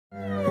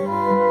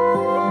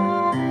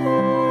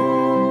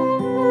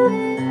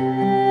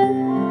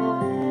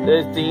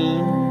the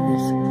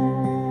things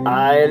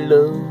I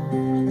love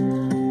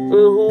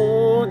will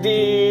hold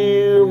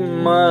dear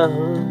my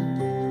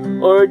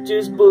heart, or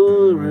just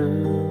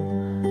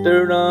borrow,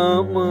 they're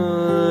not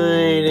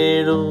mine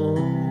at all.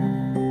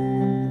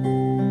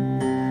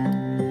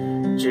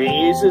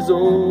 Jesus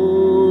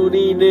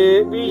only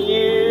never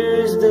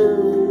used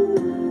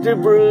them to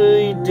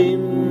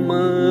brighten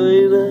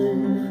my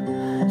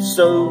life,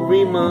 so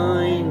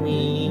remind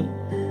me,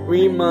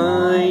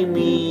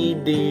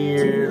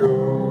 dear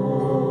Lord.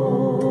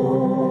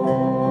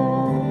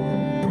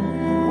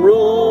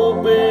 Roll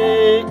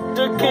back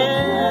the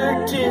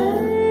curtain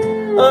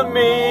of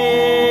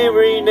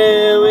memory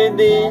now and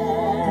then.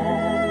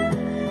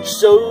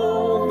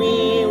 Show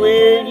me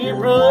where you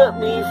brought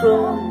me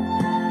from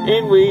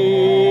and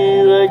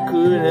where I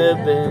could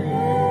have been.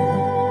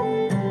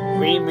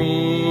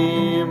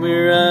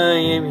 Remember I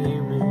am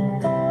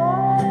human,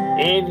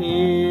 and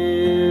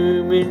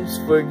humans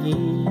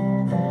forgive.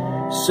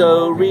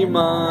 So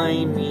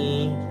remind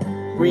me,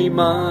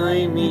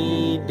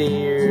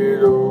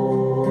 dear Lord.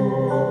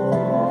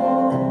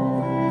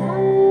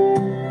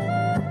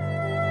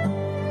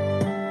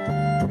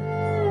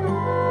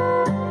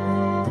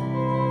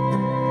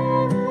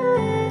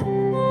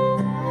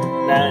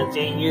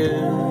 Nothing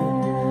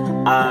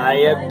I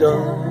have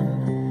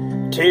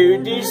done to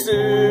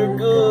deserve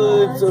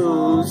God's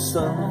own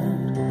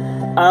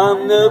Son.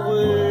 I'm not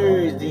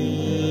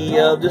worthy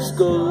of the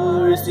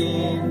scars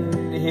in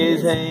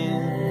His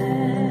hand,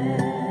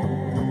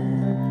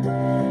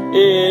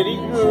 and He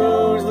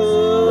rose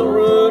the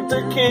road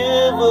to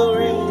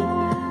Calvary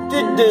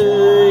to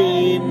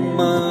die in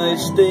my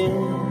stead.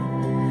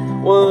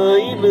 Why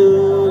He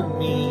loved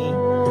me,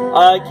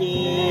 I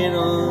can't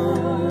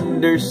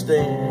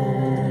understand.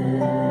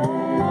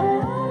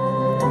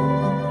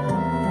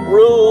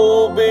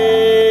 Roll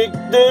back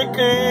the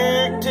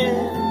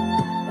curtain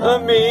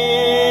of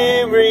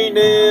memory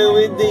now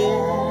and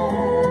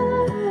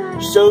then.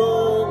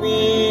 Show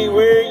me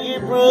where you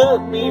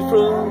brought me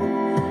from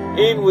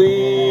and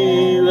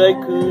where I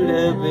could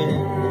have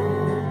been.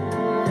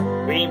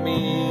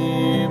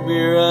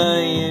 Remember I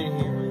am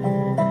human,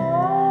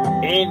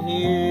 and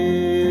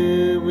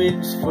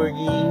humans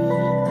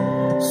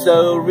forgive.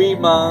 So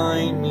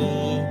remind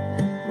me,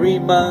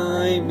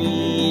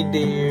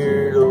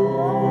 dear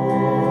Lord.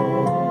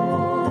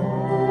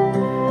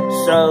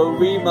 So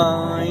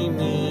remind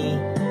me,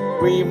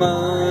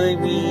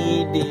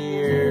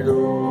 dear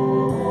Lord.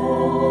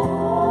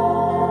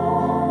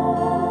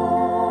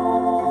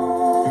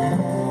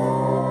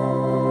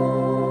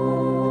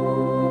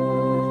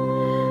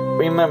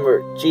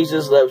 Remember,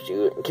 Jesus loves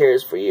you and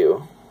cares for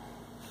you.